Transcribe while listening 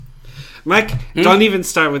Mike, don't even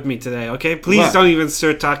start with me today, okay? Please don't even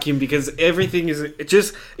start talking because everything is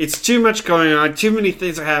it's too much going on. Too many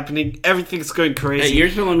things are happening. Everything's going crazy. Hey, you're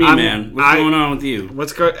telling me, man. What's going on with you?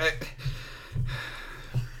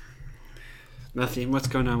 Nothing. What's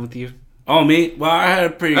going on with you? Oh, me? Well, I had a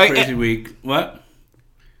pretty crazy week. What?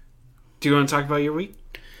 Do you want to talk about your week?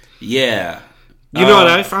 Yeah. You know what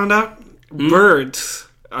I found out? Birds,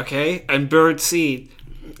 okay? And bird seed.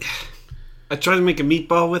 I tried to make a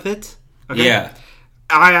meatball with it. Okay? Yeah.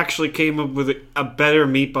 I actually came up with a better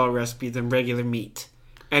meatball recipe than regular meat.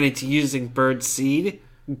 And it's using bird seed,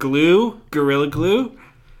 glue, Gorilla Glue,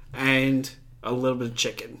 and a little bit of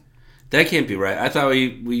chicken. That can't be right. I thought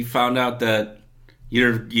we found out that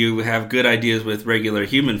you have good ideas with regular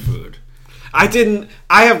human food. I didn't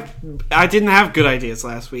have good ideas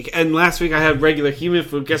last week. And last week I had regular human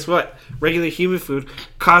food. Guess what? Regular human food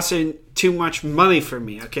costing too much money for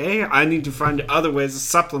me, okay? I need to find other ways to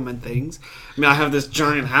supplement things. I mean, I have this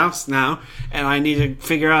giant house now, and I need to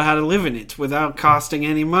figure out how to live in it without costing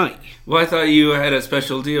any money. Well, I thought you had a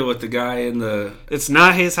special deal with the guy in the... It's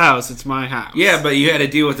not his house, it's my house. Yeah, but you had a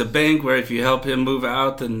deal with the bank where if you help him move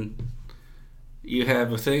out, then you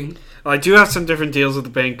have a thing? Well, I do have some different deals with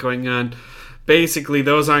the bank going on. Basically,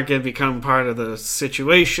 those aren't going to become part of the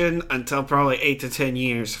situation until probably 8 to 10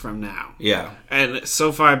 years from now. Yeah. And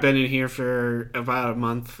so far, I've been in here for about a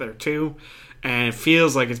month or two, and it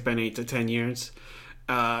feels like it's been 8 to 10 years.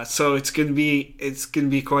 So it's gonna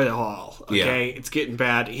be quite a haul. Okay, yeah. It's getting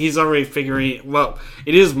bad. He's already figuring. Well,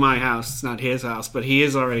 it is my house. It's not his house, but he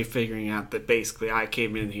is already figuring out that basically I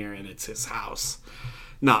came in here and it's his house,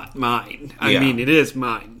 not mine. I mean, it is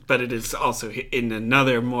mine, but it is also in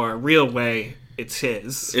another more real way. It's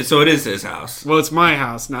his. So it is his house. Well, it's my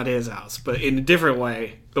house, not his house, but in a different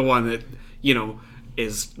way. The one that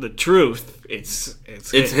is the truth. It's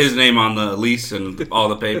his name on the lease and all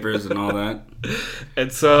the papers and all that.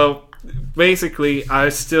 And so basically, I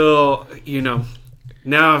still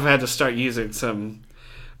now I've had to start using some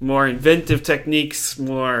more inventive techniques,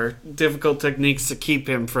 more difficult techniques to keep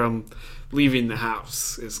him from leaving the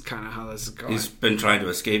house is kind of how this is going. He's been trying to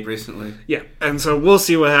escape recently. Yeah, and so we'll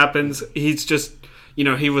see what happens. He's just,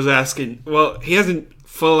 he was asking, well, he hasn't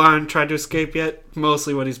full-on tried to escape yet.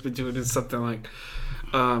 Mostly what he's been doing is something like,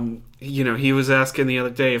 he was asking the other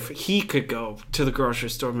day if he could go to the grocery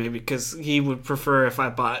store maybe because he would prefer if I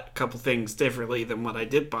bought a couple things differently than what I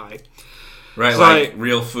did buy. Right, so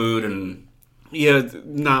real food and... Yeah,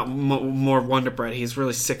 not more Wonder Bread. He's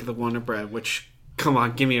really sick of the Wonder Bread, which... Come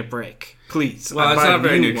on, give me a break. Please. Well, it's not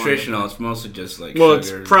very nutritional. It's mostly just like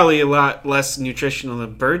sugar. It's probably a lot less nutritional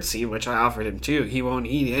than birdseed, which I offered him too. He won't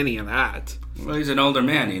eat any of that. Well, he's an older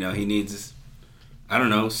man, he needs, I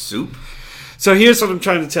don't know, soup. So here's what I'm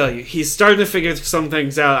trying to tell you. He's starting to figure some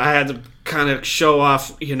things out. I had to kind of show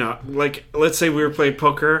off, like, let's say we were playing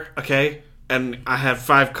poker, okay? And I had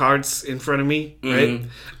 5 cards in front of me, right? Mm-hmm.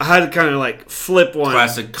 I had to kind of like flip one.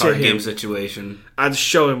 Classic card game situation. I had to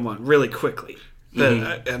show him one really quickly.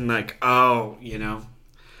 And like, so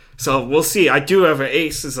we'll see. I do have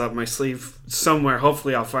aces up my sleeve somewhere.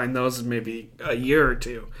 Hopefully I'll find those in maybe a year or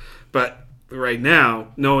two. But right now,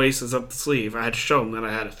 no aces up the sleeve. I had to show him that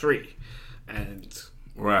I had a 3. And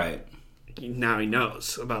right now he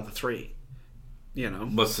knows about the 3.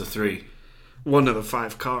 What's the 3? One of the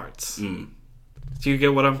 5 cards. Do you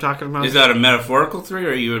get what I'm talking about? Is that a metaphorical 3,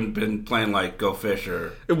 or you been playing like Go Fish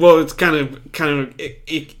or? Well, it's kind of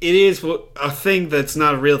it is a thing that's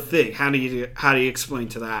not a real thing. How do you explain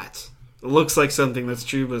to that? It looks like something that's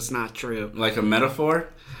true, but it's not true. Like a metaphor?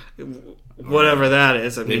 Whatever that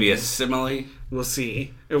is. Maybe a simile? We'll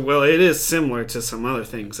see. Well, it is similar to some other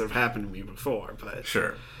things that have happened to me before, but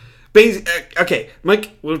sure. Okay,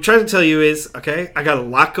 Mike, what I'm trying to tell you is, okay, I got a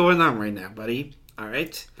lot going on right now, buddy. All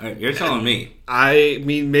right? You're telling me. I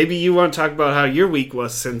mean, maybe you want to talk about how your week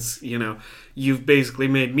was since, you've basically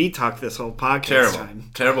made me talk this whole podcast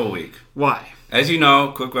time. Terrible week. Why? As you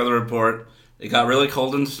know, quick weather report, it got really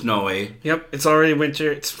cold and snowy. Yep, it's already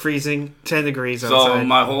winter. It's freezing, 10 degrees outside. So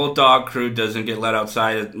my whole dog crew doesn't get let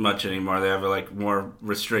outside much anymore. They have more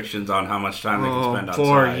restrictions on how much time they can spend outside.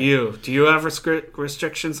 Poor you. Do you have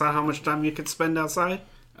restrictions on how much time you can spend outside?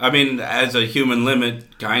 I mean, as a human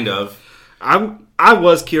limit, kind of. I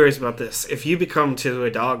was curious about this. If you become to a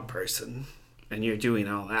dog person and you're doing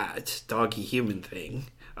all that doggy human thing,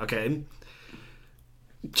 okay,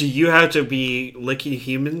 do you have to be licking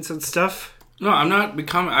humans and stuff? No, I'm not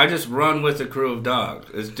becoming... I just run with a crew of dogs.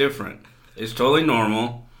 It's different. It's totally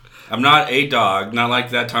normal. I'm not a dog. Not like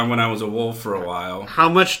that time when I was a wolf for a while. How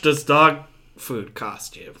much does dog food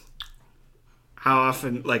cost you? How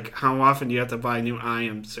often do you have to buy new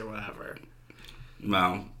items or whatever?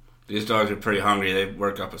 Well, These dogs are pretty hungry. They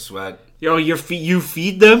work up a sweat. Yo, you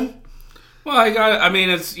feed them? Well, I mean,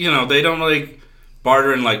 it's, they don't really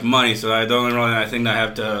barter in, like, money, so the only really thing I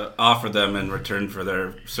have to offer them in return for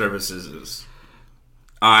their services is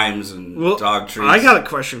Imes and dog treats. I got a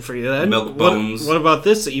question for you then. Milk bones. What about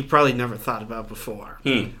this that you probably never thought about before?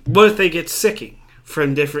 What if they get sicking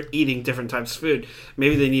from eating different types of food?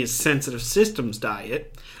 Maybe they need a sensitive systems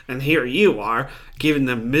diet, and here you are giving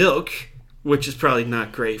them milk, which is probably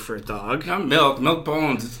not great for a dog. Not milk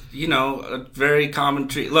bones. A very common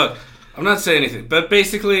treat. Look, I'm not saying anything, but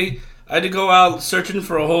basically, I had to go out searching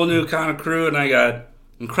for a whole new kind of crew, and I got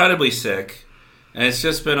incredibly sick, and it's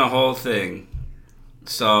just been a whole thing.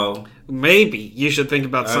 So maybe you should think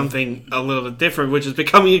about something a little bit different, which is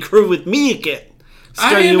becoming a crew with me again.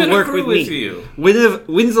 Starting to work with me. You.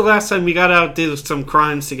 When's the last time we got out and did some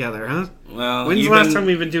crimes together, huh? Well, when's the last time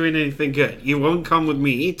we've been doing anything good? You won't come with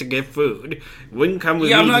me to get food. You wouldn't come with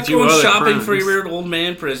me to do other crimes. Yeah, I'm not going shopping for your weird old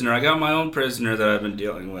man prisoner. I got my own prisoner that I've been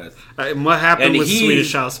dealing with. And what happened with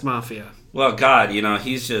Swedish House Mafia? Well, God,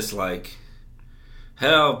 he's just like,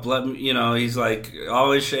 help, let me, he's like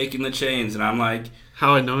always shaking the chains, and I'm like,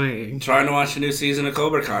 how annoying. Trying to watch a new season of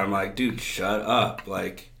Cobra Kai. I'm like, dude, shut up.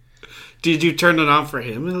 Like, did you turn it on for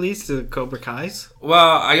him at least, the Cobra Kai's?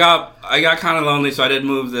 Well, I got kind of lonely, so I did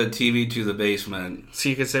move the TV to the basement. So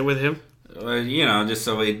you could sit with him? Just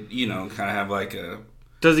so we, kind of have like a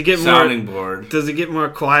sounding board. Does he get more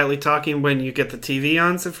quietly talking when you get the TV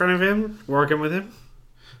on in front of him, working with him?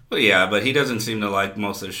 Well, yeah, but he doesn't seem to like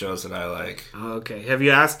most of the shows that I like. Okay. Have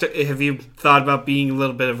you thought about being a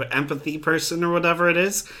little bit of an empathy person or whatever it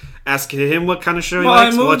is? Asking him what kind of show he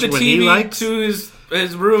likes, watching what he likes. To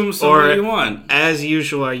his room, so what do you want? As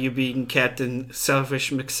usual, are you being Captain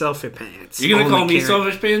Selfish McSelfie Pants? You're going to call me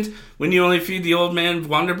Selfish Pants when you only feed the old man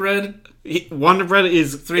Wonder Bread? Wonder Bread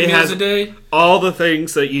is 3 meals a day? All the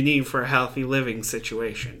things that you need for a healthy living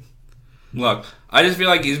situation. Look, I just feel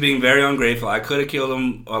like he's being very ungrateful. I could have killed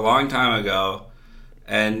him a long time ago.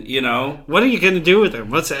 And, What are you going to do with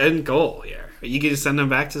him? What's the end goal here? Are you going to send him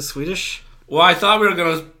back to Swedish? Well, I thought we were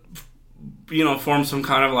going to, form some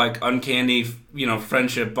kind of, like, uncanny,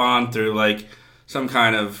 friendship bond through, like, some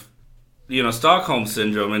kind of, Stockholm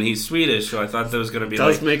Syndrome. And he's Swedish, so I thought that was going to be,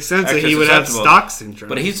 does make sense that he would have Stock Syndrome.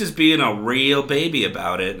 But he's just being a real baby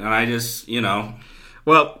about it. And I just,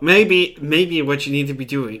 Well, maybe what you need to be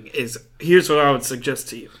doing is, here's what I would suggest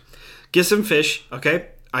to you. Get some fish, okay?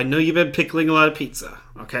 I know you've been pickling a lot of pizza,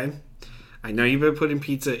 okay? I know you've been putting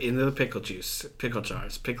pizza into the pickle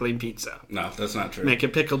jars, pickling pizza. No, that's not true. Make a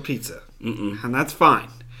pickled pizza. Mm-mm. And that's fine.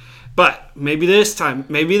 But maybe this time,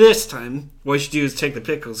 what you do is take the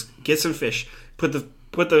pickles, get some fish, put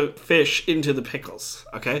the fish into the pickles,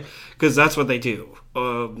 okay? Because that's what they do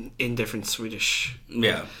in different Swedish.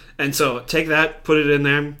 Yeah. And so take that, put it in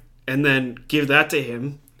there, and then give that to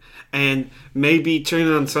him, and maybe turn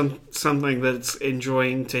on something that's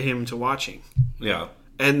enjoying to him to watching. Yeah.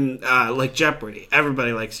 And like Jeopardy.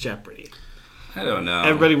 Everybody likes Jeopardy. I don't know.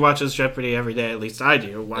 Everybody watches Jeopardy every day. At least I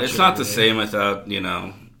do. It's not the same without,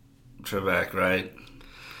 Trebek, right?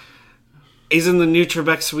 Isn't the new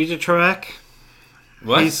Trebek Swedish Trebek?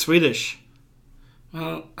 What? He's Swedish.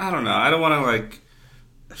 Well, I don't know. I don't want to, like,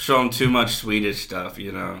 show him too much Swedish stuff,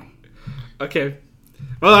 Okay.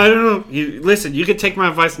 Well, I don't know. Listen, you can take my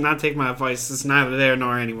advice and not take my advice. It's neither there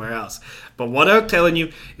nor anywhere else. But what I'm telling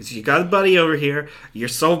you is you got a buddy over here. You're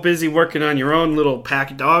so busy working on your own little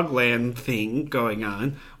pack dog land thing going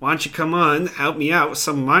on. Why don't you come on, help me out with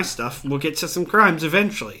some of my stuff. We'll get to some crimes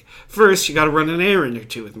eventually. First, you got to run an errand or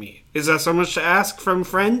two with me. Is that so much to ask from a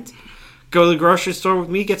friend? Go to the grocery store with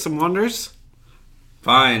me, get some Wonders?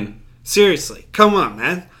 Fine. Seriously, come on,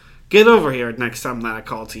 man. Get over here next time that I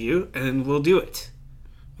call to you, and we'll do it.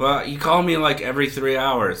 Well, you call me like every 3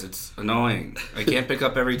 hours. It's annoying. I can't pick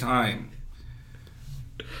up every time.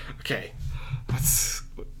 Okay.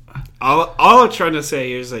 All I'm trying to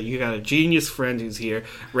say is that you got a genius friend who's here,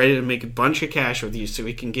 ready to make a bunch of cash with you so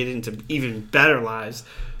we can get into even better lives,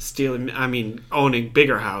 owning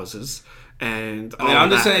bigger houses, and all I'm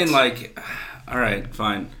just that. saying, like, all right,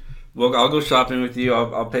 fine. Well, I'll go shopping with you.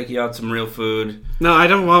 I'll pick you out some real food. No, I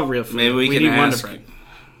don't want real food. Maybe we can ask.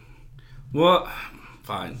 Well,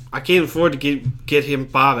 fine. I can't afford to get him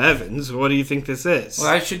Bob Evans. What do you think this is?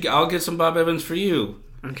 Well, I'll get some Bob Evans for you.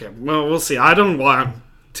 Okay. Well, we'll see. I don't want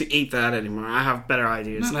to eat that anymore. I have better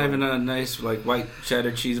ideas. Not even a nice like white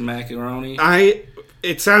cheddar cheese macaroni.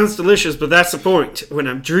 It sounds delicious, but that's the point. When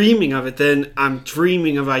I'm dreaming of it, then I'm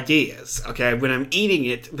dreaming of ideas. Okay, when I'm eating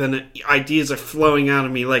it, then ideas are flowing out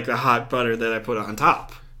of me like the hot butter that I put on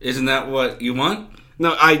top. Isn't that what you want?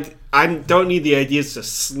 No, I don't need the ideas to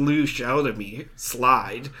sloosh out of me,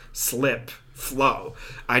 slide, slip, flow.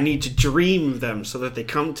 I need to dream them so that they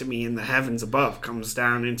come to me in the heavens above, comes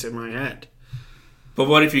down into my head. But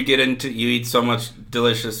what if you eat so much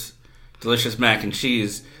delicious mac and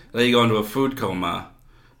cheese that you go into a food coma,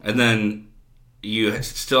 and then you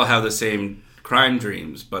still have the same crime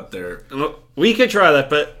dreams, but they're... We could try that,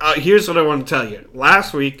 but here's what I want to tell you.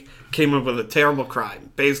 Last week, came up with a terrible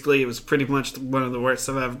crime. Basically, it was pretty much one of the worst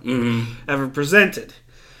I've ever presented.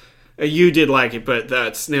 You did like it, but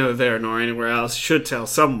that's neither there nor anywhere else. Should tell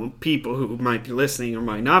some people who might be listening or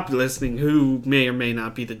might not be listening who may or may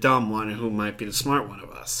not be the dumb one and who might be the smart one of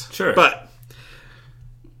us. Sure. But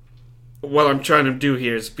what I'm trying to do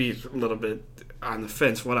here is be a little bit on the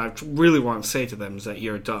fence. What I really want to say to them is that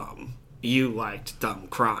you're dumb. You liked dumb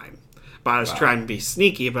crime. But I was trying to be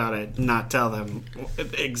sneaky about it and not tell them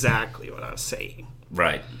exactly what I was saying.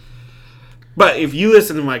 Right. But if you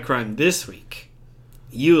listen to my crime this week,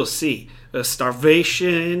 you will see the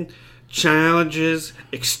starvation, challenges,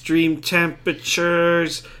 extreme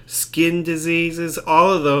temperatures, skin diseases,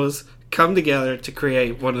 all of those come together to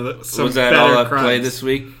create one of the some Was that better all at crimes. play this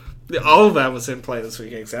week? All of that was in play this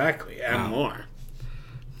week, exactly, and more.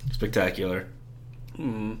 Spectacular.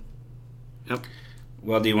 Mm-hmm. Yep.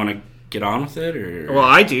 Well, do you want to get on with it, or? Well,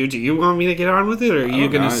 I do. Do you want me to get on with it, or are you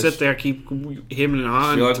going to sit there, keep him and on?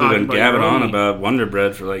 I feel like we've been gabbing on about Wonder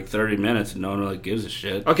Bread for like 30 minutes, and no one really gives a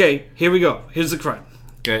shit. Okay, here we go. Here's the crime.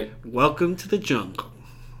 Okay. Welcome to the jungle.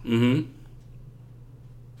 Mm-hmm.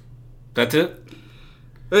 That's it?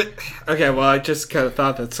 Okay, well, I just kind of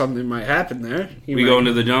thought that something might happen there. We go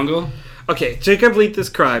into the jungle? Okay, to complete this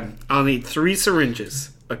crime, I'll need 3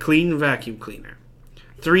 syringes, a clean vacuum cleaner,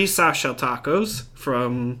 3 soft shell tacos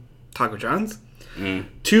from Taco John's,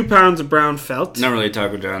 2 pounds of brown felt. Not really a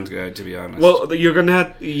Taco John's guy, to be honest. Well, you're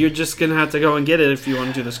just gonna have to go and get it if you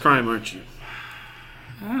want to do this crime, aren't you?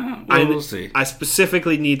 We'll see. I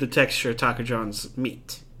specifically need the texture of Taco John's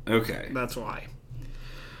meat. Okay. That's why.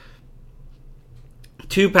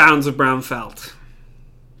 2 pounds of brown felt.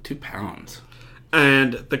 2 pounds.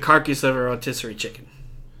 And the carcass of a rotisserie chicken.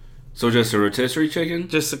 So just a rotisserie chicken?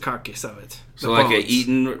 Just the carcass of it. So like a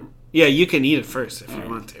eaten... Yeah, you can eat it first if you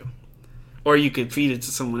want to. Or you could feed it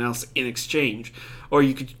to someone else in exchange. Or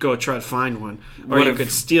you could go try to find one. Or you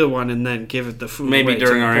could steal one and then give it the food maybe away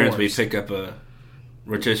during to our the errands we poors. pick up a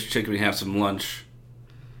rotisserie chicken, we have some lunch.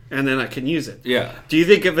 And then I can use it. Yeah. Do you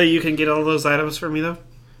think that you can get all those items for me, though?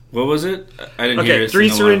 What was it? I didn't hear it. 3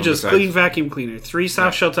 syringes, clean vacuum cleaner, 3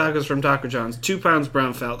 soft shell tacos from Taco John's, 2 pounds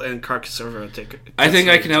brown felt, and carcass of a rotisserie. I think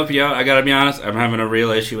I can help you out. I gotta be honest, I'm having a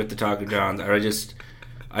real issue with the Taco John's.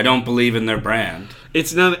 I don't believe in their brand.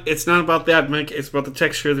 It's not about that, Mike. It's about the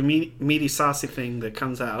texture of the meaty, saucy thing that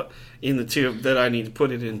comes out in the tube that I need to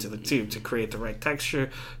put it into the tube to create the right texture,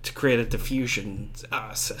 to create a diffusion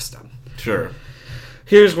system. Sure.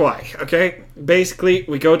 Here's why, okay? Basically,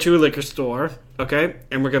 we go to a liquor store, okay?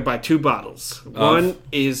 And we're going to buy 2 bottles. One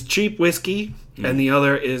is cheap whiskey, and the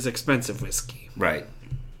other is expensive whiskey. Right.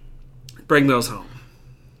 Bring those home.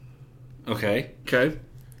 Okay. Okay?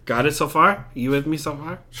 Got it so far? You with me so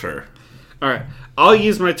far? Sure. All right. I'll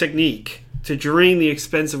use my technique to drain the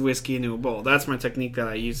expensive whiskey into a bowl. That's my technique that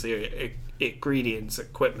I use the ingredients,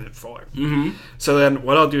 equipment for. Mm-hmm. So then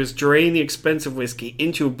what I'll do is drain the expensive whiskey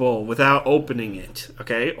into a bowl without opening it,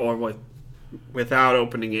 okay? Or without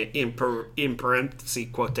opening it in parentheses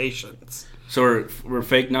quotations. So we're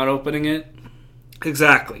fake not opening it?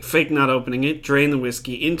 Exactly. Fake not opening it, drain the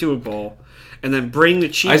whiskey into a bowl, and then bring the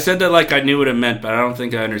cheap... I said that like I knew what it meant, but I don't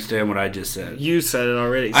think I understand what I just said. You said it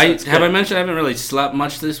already. So have I mentioned I haven't really slept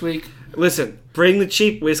much this week? Listen, bring the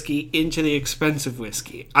cheap whiskey into the expensive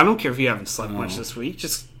whiskey. I don't care if you haven't slept much this week.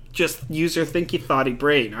 Just use your thinky, thoughty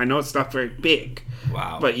brain. I know it's not very big.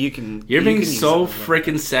 Wow. But you can... You're being so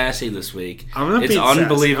freaking sassy this week. I'm not it's being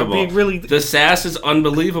unbelievable. Sassy. I'm being really... The sass is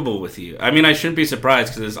unbelievable with you. I mean, I shouldn't be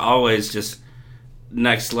surprised because it's always just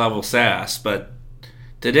next level sass, but...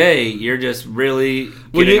 Today, you're just really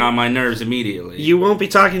getting on my nerves immediately. You won't be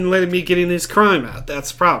letting me getting this crime out.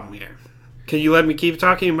 That's the problem here. Can you let me keep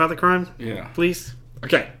talking about the crime? Yeah. Please?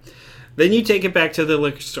 Okay. Then you take it back to the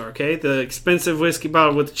liquor store, okay? The expensive whiskey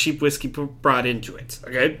bottle with the cheap whiskey brought into it,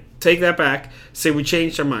 okay? Take that back. Say we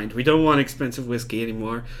changed our mind. We don't want expensive whiskey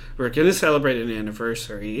anymore. We're going to celebrate an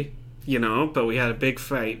anniversary, but we had a big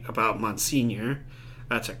fight about Monsignor.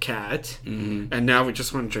 That's a cat. Mm-hmm. And now we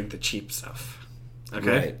just want to drink the cheap stuff. Okay,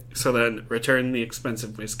 right. So then return the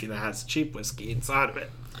expensive whiskey that has cheap whiskey inside of it.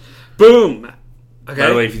 Boom. Okay. By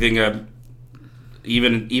the way, if you think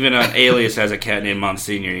even an alias has a cat named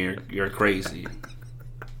Monsignor, you're crazy.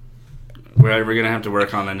 We're gonna have to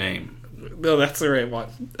work on the name. No, that's the right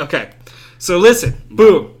one. Okay. So listen,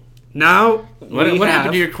 boom. Now, what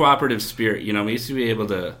happened to your cooperative spirit? You know, we used to be able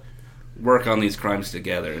to work on these crimes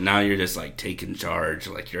together. And now you're just like taking charge,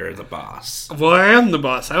 like you're the boss. Well, I am the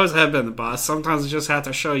boss. I always have been the boss. Sometimes I just have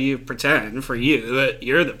to show you, pretend for you that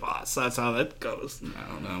you're the boss. That's how that goes. I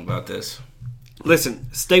don't know about this.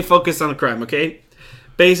 Listen, stay focused on the crime, okay?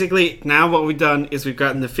 Basically, now what we've done is we've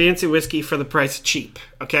gotten the fancy whiskey for the price of cheap,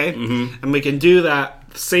 okay? Mm-hmm. And we can do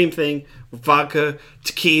that, same thing, with vodka,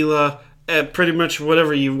 tequila, pretty much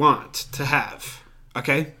whatever you want to have,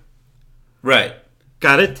 okay? Right.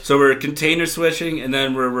 Got it? So we're container switching, and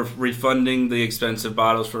then we're refunding the expensive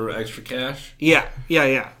bottles for extra cash? Yeah.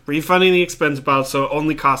 Refunding the expensive bottles, so it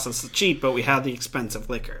only costs us the cheap, but we have the expensive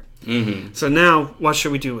liquor. Mm-hmm. So now, what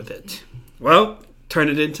should we do with it? Well, turn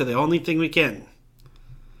it into the only thing we can.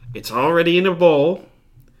 It's already in a bowl.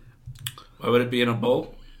 Why would it be in a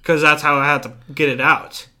bowl? Because that's how I had to get it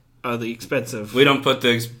out of the expensive. We don't put the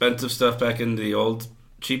expensive stuff back in the old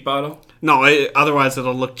cheap bottle? No, otherwise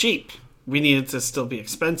it'll look cheap. We need it to still be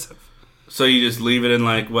expensive. So you just leave it in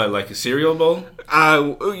like a cereal bowl?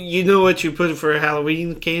 You know what you put for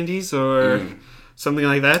Halloween candies or something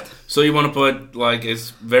like that? So you want to put like it's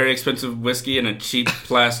very expensive whiskey in a cheap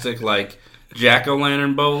plastic like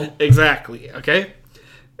jack-o'-lantern bowl? Exactly, okay?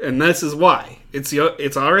 And this is why. It's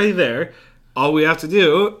already there. All we have to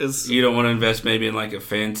do is... You don't want to invest maybe in like a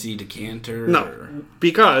fancy decanter? No,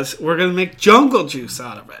 because we're going to make jungle juice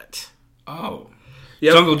out of it. Oh.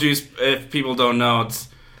 Yep. Jungle juice, if people don't know, it's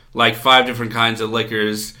like 5 different kinds of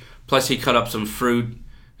liquors. Plus he cut up some fruit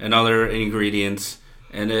and other ingredients.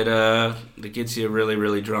 And it gets you really,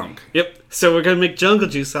 really drunk. Yep. So we're going to make jungle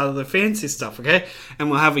juice out of the fancy stuff, okay? And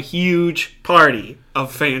we'll have a huge party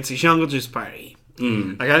of fancy jungle juice party.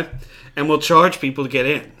 Okay? And we'll charge people to get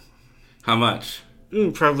in. How much?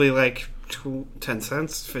 Probably like 10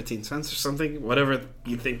 cents, 15 cents or something. Whatever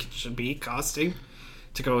you think it should be costing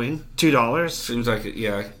to go in. $2. Seems like,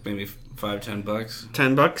 maybe $5-10.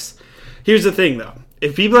 $10. Here's the thing, though.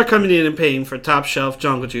 If people are coming in and paying for top shelf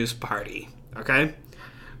jungle juice party, okay?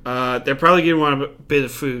 They're probably going to want a bit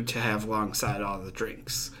of food to have alongside all the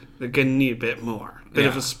drinks. They're going to need a bit more. A bit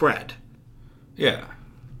of a spread. Yeah.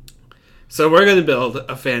 So we're going to build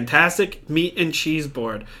a fantastic meat and cheese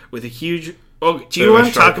board with a huge... Oh, do you want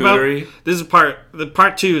to talk about... This is part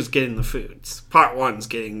 2 is getting the foods. Part 1 is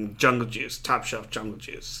getting jungle juice, top shelf jungle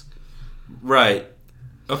juice. Right.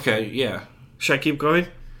 Okay, yeah. Should I keep going?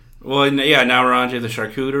 Well, yeah, now we're on to the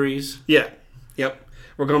charcuteries. Yeah. Yep.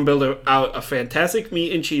 We're going to build out a fantastic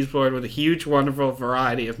meat and cheese board with a huge, wonderful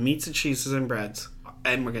variety of meats and cheeses and breads.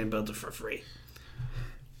 And we're going to build it for free.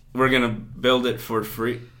 We're going to build it for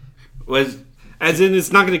free? As in,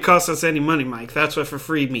 it's not going to cost us any money, Mike. That's what for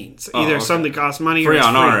free means. Either something costs money or it's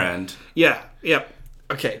free. Free on our end. Yeah. Yep.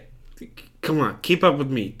 Okay. Come on. Keep up with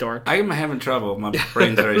me, dork. I am having trouble. My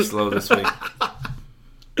brain's very slow this week.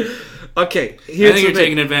 Okay. I think you're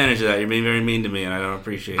taking advantage of that. You're being very mean to me, and I don't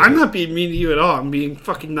appreciate it. I'm not being mean to you at all. I'm being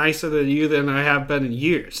fucking nicer than you than I have been in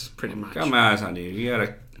years, pretty much. Got my eyes on you. You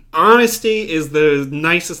gotta... Honesty is the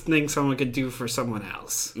nicest thing someone could do for someone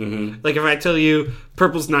else. Mm-hmm. Like if I tell you,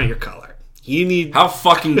 purple's not your color. You need... How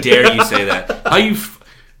fucking dare you say that? How you...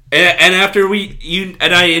 And after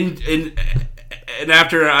and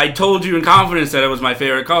after I told you in confidence that it was my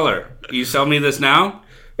favorite color, you sell me this now?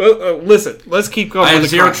 Well, listen, let's keep going with the crime. I have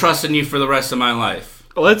zero trust in you for the rest of my life.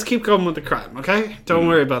 Let's keep going with the crime, okay? Don't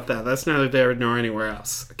worry about that. That's neither there nor anywhere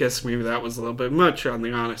else. I guess maybe that was a little bit much on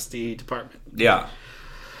the honesty department. Yeah.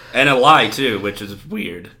 And a lie, too, which is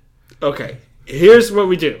weird. Okay. Here's what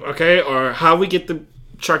we do, okay? Or how we get the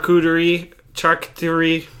charcuterie,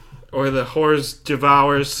 or the whores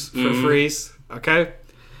devours for free, okay?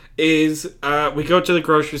 Is we go to the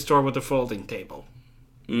grocery store with a folding table.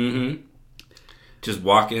 Mm-hmm. Just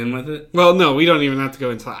walk in with it? Well, no, we don't even have to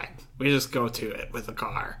go inside. We just go to it with a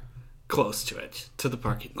car close to it, to the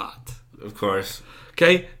parking lot. Of course.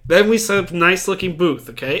 Okay? Then we set up a nice-looking booth,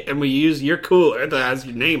 okay? And we use your cooler that has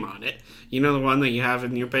your name on it. You know the one that you have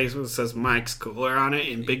in your basement that says Mike's Cooler on it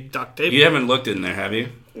in big duct tape? You haven't looked in there, have you?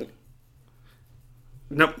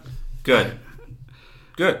 Nope. Good.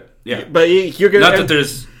 Yeah. But you're gonna... Not that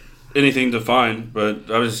there's anything to find, but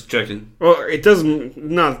I was just checking. Well, it doesn't...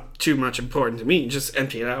 Not too much important to me. Just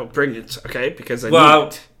empty it out. Bring it, okay? Because I need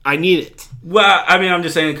it. I need it. Well, I mean, I'm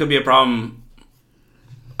just saying it could be a problem.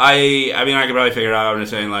 I mean, I could probably figure it out. I'm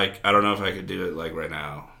just saying, like, I don't know if I could do it, like, right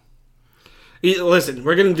now. Listen,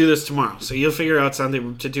 we're going to do this tomorrow, so you'll figure out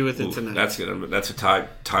something to do with it tonight. That's a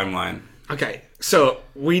timeline. Okay, so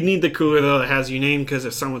we need the cooler, though, that has your name, because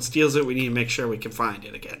if someone steals it, we need to make sure we can find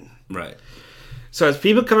it again. Right. So as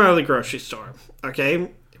people come out of the grocery store, okay,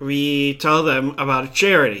 we tell them about a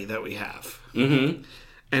charity that we have. Mm-hmm.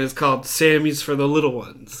 And it's called Sammy's for the Little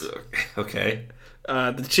Ones. Okay.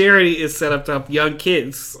 The charity is set up to help young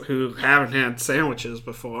kids who haven't had sandwiches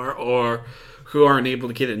before or who aren't able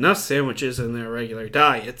to get enough sandwiches in their regular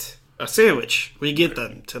diet. A sandwich. We get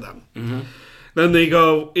them to them. Mm-hmm. Then they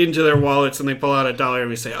go into their wallets and they pull out $1 and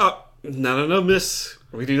we say, oh, no, miss.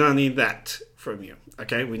 We do not need that from you.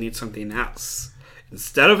 Okay? We need something else.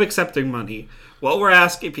 Instead of accepting money, what we're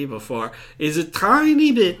asking people for is a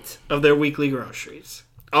tiny bit of their weekly groceries.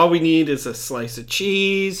 All we need is a slice of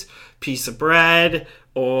cheese, piece of bread,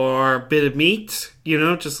 or a bit of meat.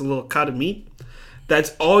 Just a little cut of meat.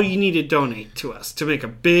 That's all you need to donate to us to make a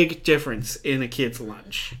big difference in a kid's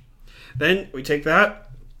lunch. Then we take that,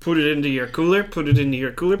 put it into your cooler, put it into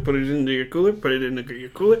your cooler, put it into your cooler, put it into your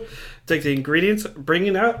cooler. Take the ingredients, bring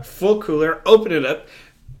it out, full cooler, open it up,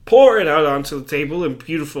 pour it out onto the table in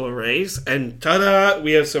beautiful arrays, and ta-da,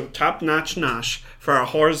 we have some top-notch nosh for our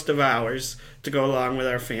Horrors Devours to go along with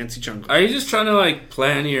our fancy jungle. Are you just trying to,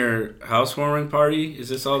 plan your housewarming party? Is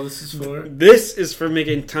this all this is for? This is for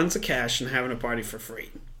making tons of cash and having a party for free.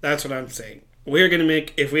 That's what I'm saying. We're going to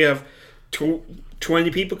make, if we have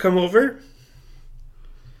 20 people come over,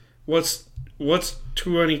 what's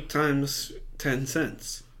 20 times 10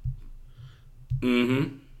 cents?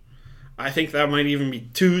 Mm-hmm. I think that might even be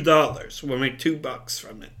 $2. We'll make $2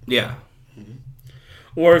 from it. Yeah. Mm-hmm.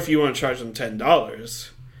 Or if you want to charge them $10,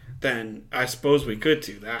 then I suppose we could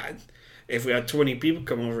do that. If we had 20 people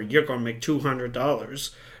come over, you're going to make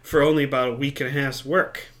 $200 for only about a week and a half's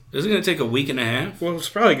work. Is it going to take a week and a half? Well, it's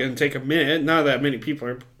probably going to take a minute. Not that many people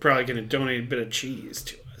are probably going to donate a bit of cheese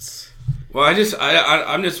to us. Well,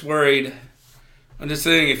 I'm just worried. I'm just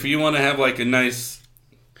saying, if you want to have a nice...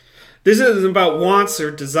 This isn't about wants or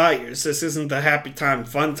desires. This isn't the happy time,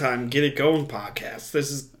 fun time, get it going podcast. This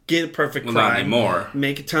is get a perfect crime. Not anymore.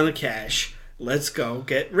 Make a ton of cash. Let's go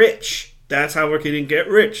get rich. That's how we're going to get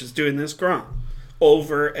rich, is doing this wrong.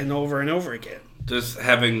 Over and over and over again. Just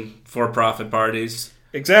having for-profit parties.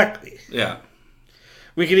 Exactly. Yeah.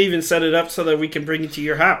 We could even set it up so that we can bring it to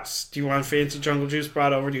your house. Do you want fancy jungle juice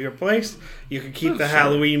brought over to your place? You could keep the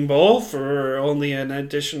Halloween bowl for only an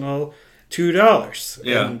additional $2.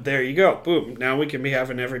 Yeah. And there you go. Boom. Now we can be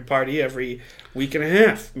having every party every week and a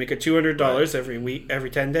half. Make it $200 every week, every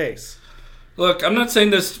 10 days. Look, I'm not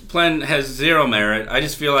saying this plan has zero merit. I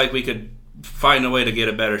just feel like we could find a way to get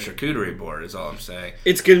a better charcuterie board, is all I'm saying.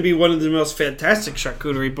 It's going to be one of the most fantastic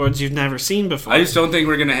charcuterie boards you've never seen before. I just don't think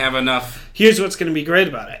we're going to have enough. Here's what's going to be great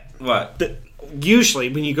about it. What? Usually,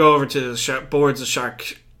 when you go over to the boards of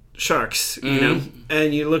sharks,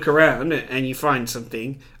 and you look around and you find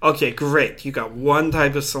something, okay, great. You got one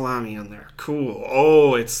type of salami on there. Cool.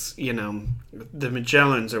 Oh, it's, the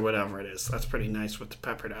Magellans or whatever it is. That's pretty nice with the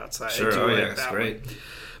peppered outside. Sure, that's great.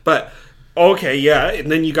 But, okay, yeah,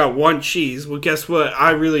 and then you got one cheese. Well, guess what?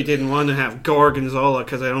 I really didn't want to have gorgonzola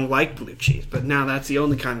because I don't like blue cheese. But now that's the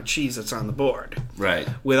only kind of cheese that's on the board. Right.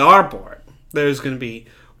 With our board, there's going to be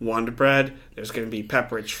Wonder Bread. There's going to be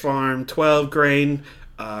Pepperidge Farm, 12 grain.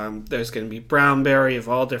 There's going to be brownberry of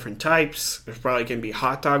all different types. There's probably going to be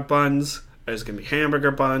hot dog buns. There's going to be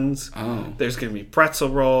hamburger buns. Oh. There's going to be pretzel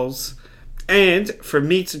rolls. And for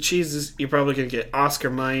meats and cheeses, you're probably going to get Oscar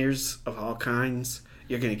Mayers of all kinds.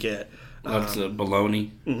 You're going to get... Lots of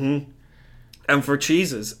bologna. Mm-hmm. And for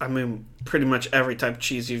cheeses, pretty much every type of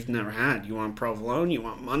cheese you've never had. You want provolone, you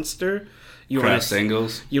want Munster, you want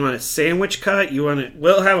singles. You want a sandwich cut.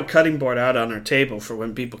 We'll have a cutting board out on our table for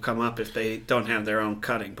when people come up if they don't have their own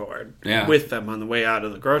cutting board with them on the way out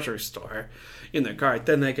of the grocery store in their cart.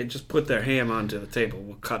 Then they can just put their ham onto the table.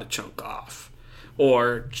 We'll cut a chunk off,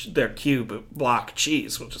 or their cube block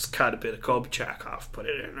cheese. We'll just cut a bit of Kobe Jack off, put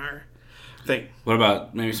it in our thing. What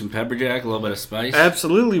about maybe some pepper jack, a little bit of spice?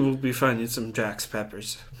 Absolutely, we'll be finding some Jack's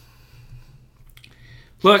peppers.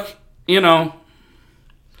 Look,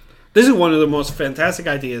 this is one of the most fantastic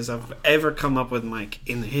ideas I've ever come up with, Mike,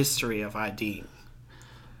 in the history of IDing.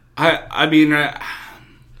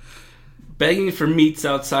 Begging for meats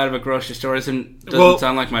outside of a grocery store doesn't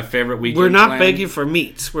sound like my favorite weekend We're not plan. begging for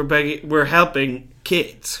meats. We're helping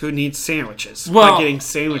kids who need sandwiches by getting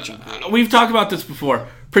sandwich ingredients. We've talked about this before.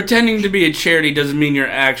 Pretending to be a charity doesn't mean you're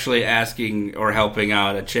actually asking or helping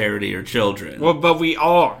out a charity or children. Well, but we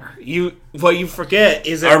are. What you forget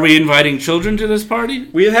is that... Are we inviting children to this party?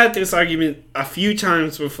 We've had this argument a few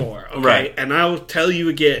times before, okay? Right. And I will tell you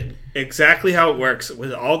again exactly how it works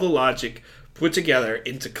with all the logic put together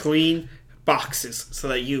into clean boxes so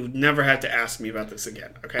that you never have to ask me about this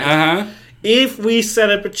again, okay? Uh-huh. If we set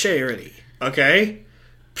up a charity, okay,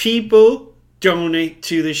 people donate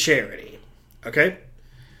to the charity, okay?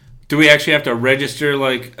 Do we actually have to register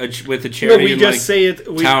with the charity? No, we just say it.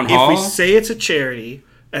 Town hall? If we say it's a charity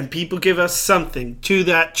and people give us something to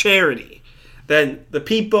that charity, then the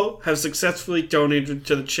people have successfully donated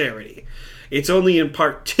to the charity. It's only in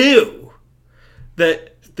part 2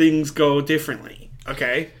 that things go differently.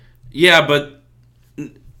 Okay? Yeah, but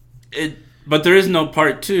there is no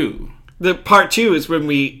part 2. The part 2 is when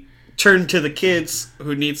we turn to the kids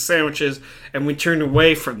who need sandwiches and we turn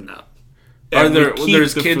away from them.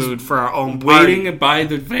 There's kids food for our own party. Waiting by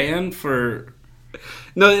the van for?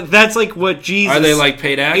 No, that's like what Jesus. Are they like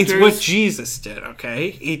paid actors? It's what Jesus did. Okay,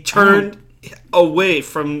 he turned away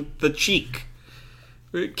from the cheek.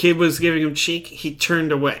 The kid was giving him cheek. He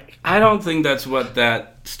turned away. I don't think that's what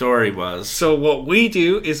that story was. So what we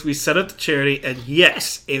do is we set up the charity, and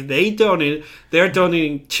yes, if they donate, they're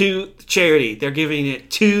donating to the charity. They're giving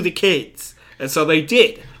it to the kids, and so they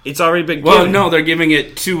did. It's already been given. Well, no, they're giving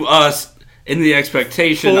it to us. In the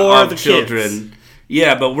expectation for of the children. Kids.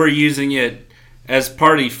 Yeah, but we're using it as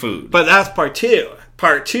party food. But that's part 2.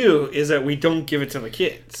 Part 2 is that we don't give it to the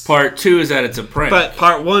kids. Part 2 is that it's a prank. But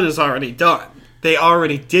part 1 is already done. They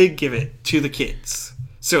already did give it to the kids.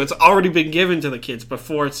 So it's already been given to the kids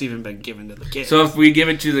before it's even been given to the kids. So if we give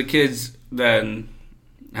it to the kids, then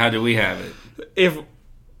how do we have it?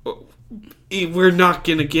 If we're not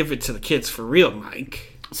going to give it to the kids for real,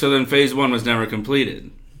 Mike. So then phase 1 was never completed.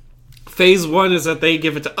 Phase 1 is that they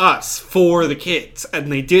give it to us for the kids,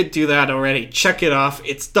 and they did do that already. Check it off.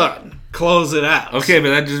 It's done. Close it out. Okay,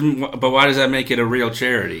 but why does that make it a real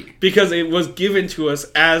charity? Because it was given to us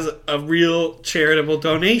as a real charitable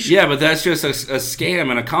donation. Yeah, but that's just a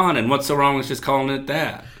scam and a con, and what's so wrong with just calling it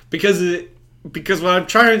that? Because what I'm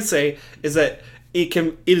trying to say is that it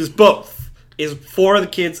is both. Is for the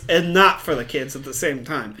kids and not for the kids at the same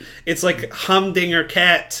time. It's like humdinger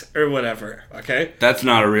cat or whatever, okay? That's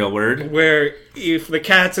not a real word. Where if the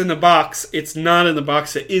cat's in the box, it's not in the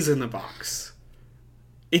box, it is in the box.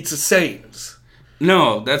 It's the same.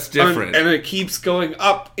 No, that's different. And it keeps going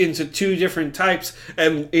up into 2 different types,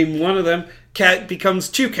 and in one of them, cat becomes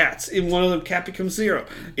 2 cats. In one of them, cat becomes 0.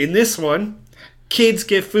 In this one, kids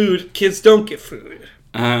get food, kids don't get food.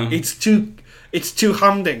 It's two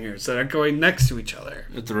humdingers that are going next to each other.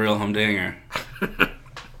 It's a real humdinger.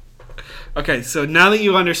 Okay, so now that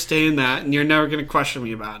you understand that, and you're never going to question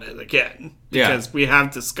me about it again, because we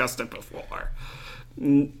have discussed it before,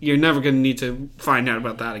 you're never going to need to find out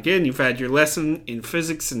about that again. You've had your lesson in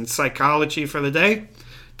physics and psychology for the day.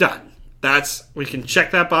 Done. We can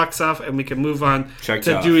check that box off, and we can move on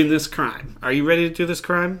to doing this crime. Are you ready to do this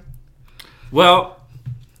crime? Well,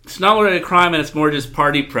 it's not really a crime, and it's more just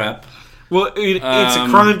party prep. Well, it's a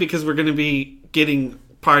crime because we're going to be getting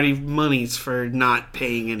party monies for not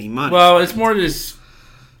paying any money. Well, it's more just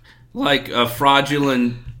like a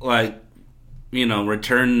fraudulent,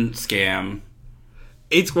 return scam.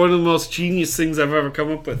 It's one of the most genius things I've ever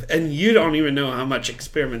come up with. And you don't even know how much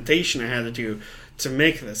experimentation I had to do to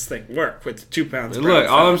make this thing work with 2 pounds of Look,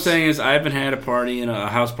 all I'm saying is I haven't had a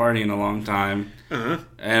house party in a long time. Uh-huh.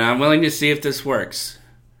 And I'm willing to see if this works.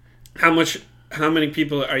 How many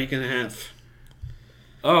people are you going to have?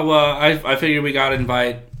 Oh, well, I figured we got to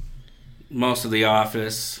invite most of the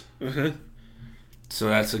office. Uh-huh. So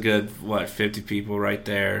that's a good, 50 people right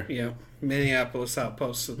there. Yeah. Minneapolis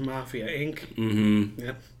Outpost of Mafia, Inc. Mm-hmm.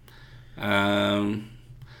 Yep.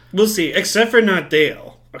 We'll see. Except for not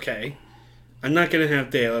Dale, okay? I'm not going to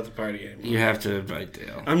have Dale at the party anymore. You have to invite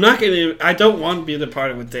Dale. I don't want to be the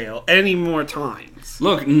party with Dale any more times.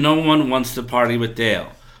 Look, no one wants to party with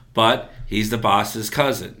Dale. But he's the boss's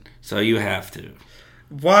cousin, so you have to.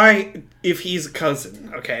 Why, if he's a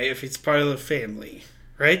cousin, okay? If he's part of the family,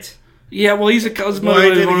 right? Yeah, well, he's a cousin.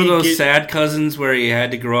 One of those sad cousins where he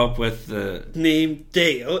had to grow up with the name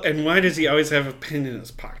Dale, and why does he always have a pen in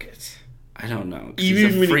his pocket? I don't know.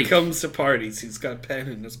 Even when he comes to parties, he's got a pen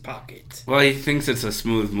in his pocket. Well, he thinks it's a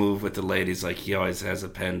smooth move with the ladies, like he always has a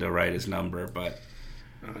pen to write his number, but...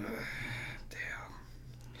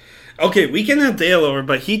 Okay, we can have Dale over,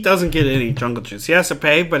 but he doesn't get any jungle juice. He has to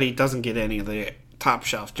pay, but he doesn't get any of the top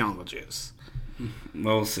shelf jungle juice.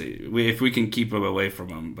 We'll see. If we can keep him away from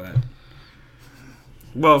him, but...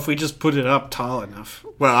 Well, if we just put it up tall enough.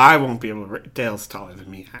 Well, I won't be able to... Dale's taller than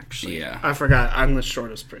me, actually. Yeah. I forgot. I'm the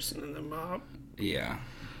shortest person in the mob. Yeah.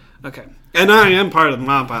 Okay. And I am part of the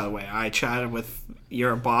mob, by the way. I chatted with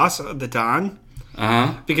your boss, the Don.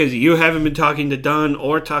 Uh-huh. Because you haven't been talking to Dunn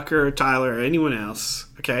or Tucker or Tyler or anyone else.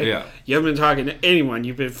 Okay? Yeah. You haven't been talking to anyone.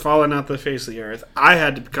 You've been falling off the face of the earth. I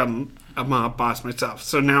had to become a mob boss myself.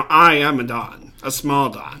 So now I am a Don. A small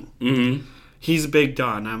Don. Mm-hmm. He's a big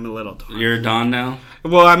Don. I'm a little Don. You're a Don now?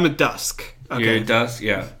 Well, I'm a Dusk. Okay. You're a Dusk?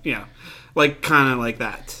 Yeah. Yeah. Like, kind of like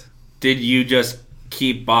that. did you just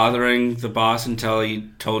keep bothering the boss until he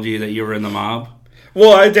told you that you were in the mob?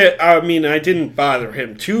 Well, I did. I mean, I didn't bother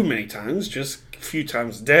him too many times. Just a few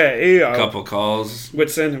times a day. A couple calls. Would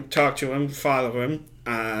send him, talk to him, follow him.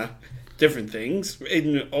 Different things.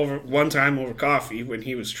 One time over coffee when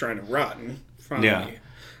he was trying to run from me.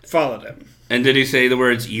 Followed him. And did he say the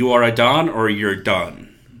words, "You are a Don" or "You're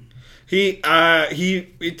done"?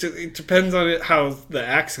 It depends on how the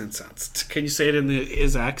accent sounds. Can you say it in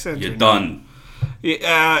his accent? You're done.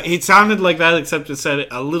 It sounded like that, except it said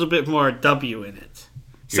a little bit more W in it.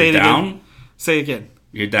 Say You're it down? Again. Say it again.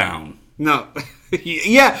 You're down. No.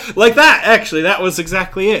 Yeah, like that, actually. That was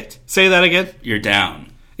exactly it. Say that again. You're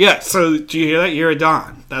down. Yeah, so do you hear that? You're a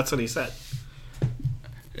Don. That's what he said.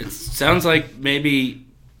 It sounds like maybe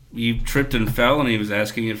you tripped and fell and he was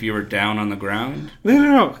asking if you were down on the ground.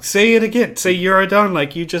 No. Say it again. Say you're a Don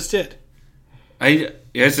like you just did.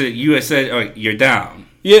 You said, oh, you're down.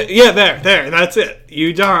 Yeah, there. That's it.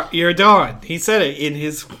 You're Don. He said it in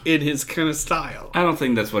his kind of style. I don't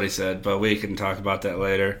think that's what he said, but we can talk about that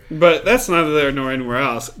later. But that's neither there nor anywhere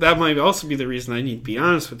else. That might also be the reason I need to be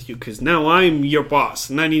honest with you, because now I'm your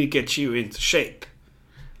boss, and I need to get you into shape.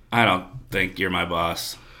 I don't think you're my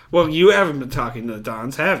boss. Well, you haven't been talking to the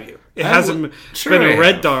Dons, have you? It hasn't been a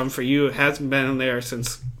red Don for you. It hasn't been there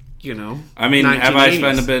since, I mean, have I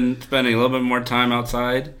 1980s. been spending a little bit more time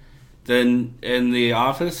outside than in the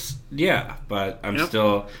office? Yeah, but I'm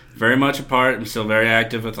still very much a part. I'm still very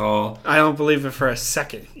active with all. I don't believe it for a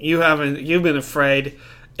second. You've been afraid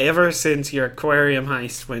ever since your aquarium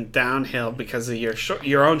heist went downhill because of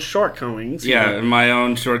your own shortcomings. Yeah, and my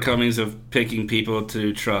own shortcomings of picking people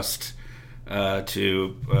to trust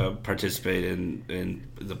to participate in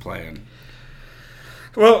the plan.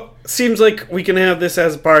 Well, seems like we can have this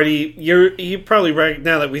as a party. You're probably right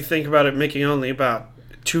now that we think about it, making only about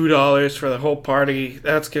 $2 for the whole party.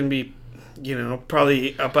 That's going to be,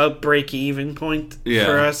 probably about break even point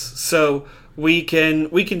for us. So we can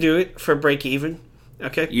do it for break even.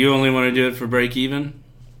 Okay. You only want to do it for break even?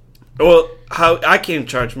 Well, I can't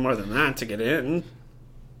charge more than that to get in.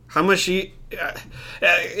 How much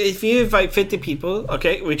if you invite 50 people,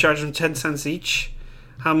 okay, we charge them 10 cents each.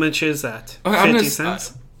 How much is that? 50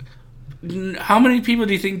 cents? How many people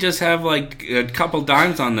do you think just have like a couple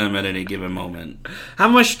dimes on them at any given moment? How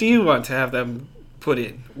much do you want to have them put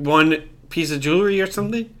in? One piece of jewelry or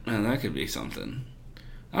something? Man, that could be something.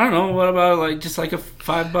 I don't know. What about like just like a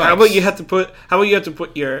 $5? How about you have to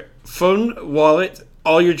put your phone, wallet,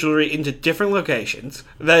 all your jewelry into different locations?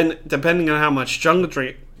 Then, depending on how much jungle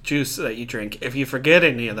juice that you drink, if you forget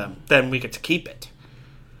any of them, then we get to keep it.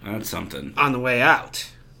 That's something. On the way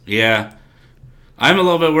out. Yeah. I'm a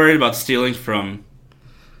little bit worried about stealing from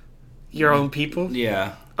your own people?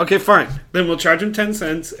 Yeah. Okay, fine. Then we'll charge them 10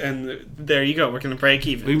 cents, and there you go. We're going to break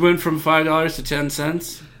even. We went from $5 to 10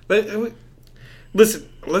 cents? Listen,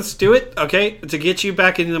 let's do it, okay? To get you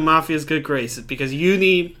back into the Mafia's good graces, because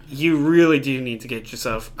you really do need to get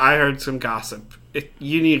yourself. I heard some gossip.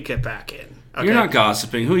 You need to get back in. Okay? You're not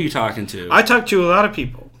gossiping. Who are you talking to? I talk to a lot of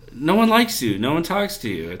people. No one likes you. No one talks to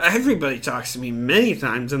you. Everybody talks to me many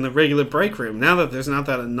times in the regular break room. Now that there's not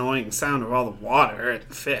that annoying sound of all the water and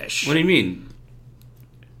the fish. What do you mean?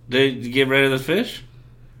 They get rid of the fish?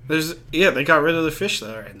 They got rid of the fish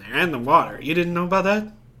that are in there and the water. You didn't know about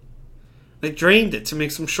that? They drained it to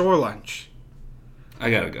make some shore lunch.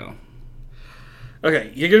 I gotta go.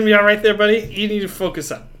 Okay, you're gonna be all right there, buddy? You need to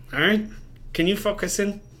focus up, all right? Can you focus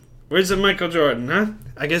in? Where's the Michael Jordan, huh?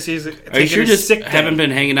 I guess he's taking Are you sure just sick haven't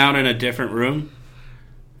been hanging out in a different room?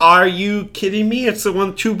 Are you kidding me? It's the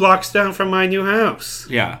one 2 blocks down from my new house.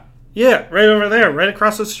 Yeah. Yeah, right over there, right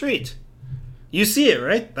across the street. You see it,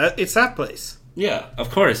 right? It's that place. Yeah, of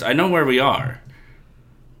course. I know where we are.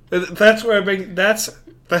 That's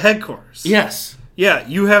the headquarters. Yes. Yeah,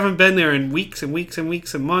 you haven't been there in weeks and weeks and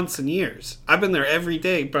weeks and months and years. I've been there every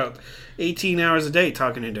day, about 18 hours a day,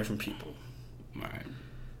 talking to different people. All right.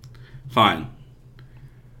 Fine.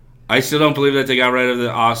 I still don't believe that they got rid of the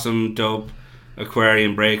awesome, dope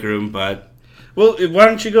aquarium break room, but... Well, why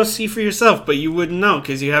don't you go see for yourself? But you wouldn't know,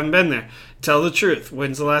 because you haven't been there. Tell the truth.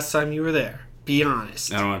 When's the last time you were there? Be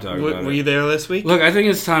honest. I don't want to talk about it. Were you there this week? Look, I think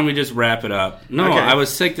it's time we just wrap it up. No, okay. I was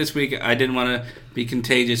sick this week. I didn't want to be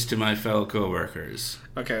contagious to my fellow coworkers.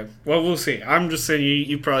 Okay, well, we'll see. I'm just saying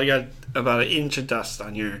you probably got about 1 inch of dust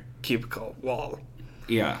on your cubicle wall.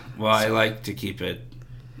 Yeah, well, I like to keep it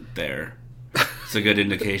there. It's a good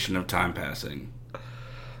indication of time passing.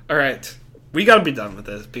 All right. We got to be done with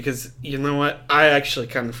this, because you know what? I actually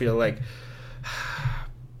kind of feel like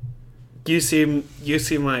you seem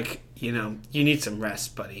like, you need some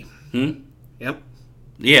rest, buddy. Hmm? Yep.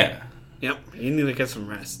 Yeah. Yep, you need to get some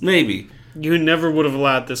rest. Maybe. You never would have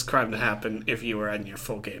allowed this crime to happen if you were on your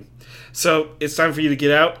full game. So it's time for you to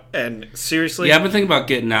get out, and seriously... Yeah, I've been thinking about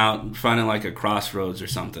getting out and finding like a crossroads or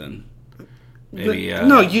something. Maybe.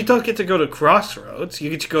 No, you don't get to go to crossroads. You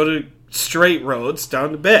get to go to straight roads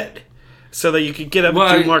down to bed. So that you could get up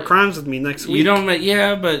and do more crimes with me next week. You don't...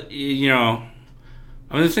 Yeah, but, you know...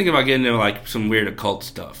 I'm just thinking about getting into like some weird occult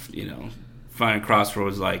stuff, you know. Finding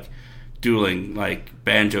crossroads like... dueling, like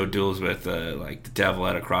banjo duels with like the devil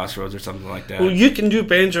at a crossroads or something like that. Well, you can do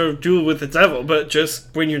banjo duel with the devil, but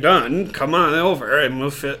just when you're done, come on over and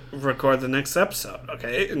we'll record the next episode,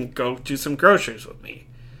 okay? And go do some groceries with me.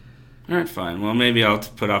 Alright, fine. Well, maybe I'll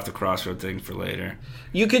put off the crossroad thing for later.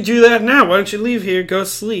 You could do that now. Why don't you leave here, go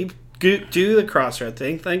sleep, do the crossroad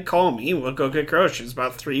thing, then call me, we'll go get groceries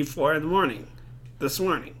about 3, 4 in the morning. This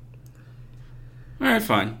morning. Alright,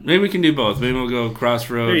 fine. Maybe we can do both. Maybe we'll go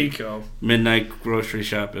crossroad. There you go. Midnight grocery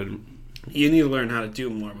shopping. You need to learn how to do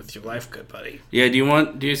more with your life, good buddy. Yeah, do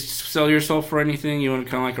you sell yourself for anything? You want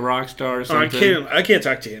to kind of like a rock star or something? I can't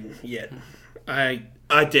talk to him yet. I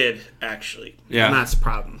did, actually. Yeah. And that's the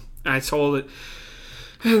problem. I told it.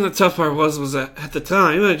 And the tough part was that at the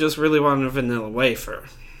time, I just really wanted a vanilla wafer.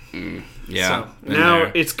 Yeah. So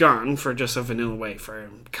now it's gone for just a vanilla wafer.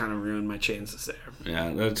 Kind of ruined my chances there.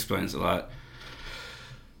 Yeah, that explains a lot.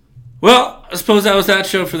 Well, I suppose that was that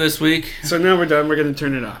show for this week. So now we're done. We're going to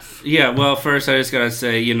turn it off. Yeah, well, first I just got to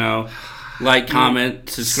say, you know, like, comment,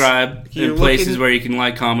 subscribe in places where you can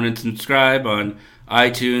like, comment, and subscribe on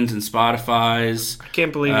iTunes and Spotify's. I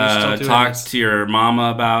can't believe you're still doing talk this. to your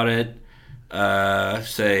mama about it.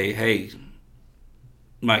 Say, hey,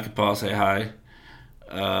 Mike and Paul say hi.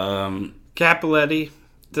 Capoletti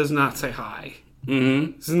does not say hi.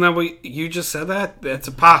 Mm-hmm. Isn't that what you just said? That it's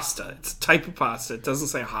a pasta. It's a type of pasta. It doesn't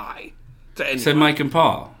say hi to anyone. Said Mike and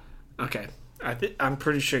Paul. Okay, I'm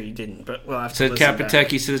pretty sure you didn't, but we'll have to. Said listen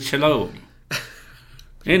Capitecchi says hello.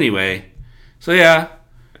 Anyway, so yeah,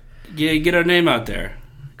 get our name out there.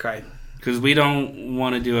 Okay. Because we don't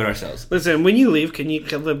want to do it ourselves. Listen, when you leave, can you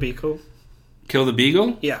kill the beagle? Kill the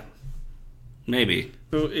beagle? Yeah. Maybe.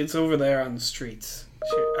 It's over there on the streets.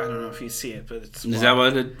 I don't know if you see it, but it's... Is that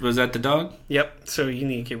what it was? That the dog? Yep. So you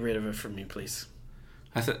need to get rid of it for me, please.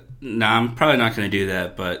 I'm probably not going to do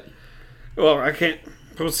that, but... Well, I can't...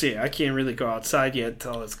 We'll see. I can't really go outside yet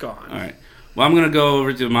until it's gone. All right. Well, I'm going to go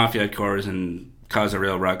over to the Mafia headquarters and cause a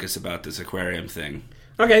real ruckus about this aquarium thing.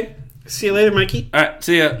 Okay. See you later, Mikey. All right.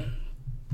 See ya.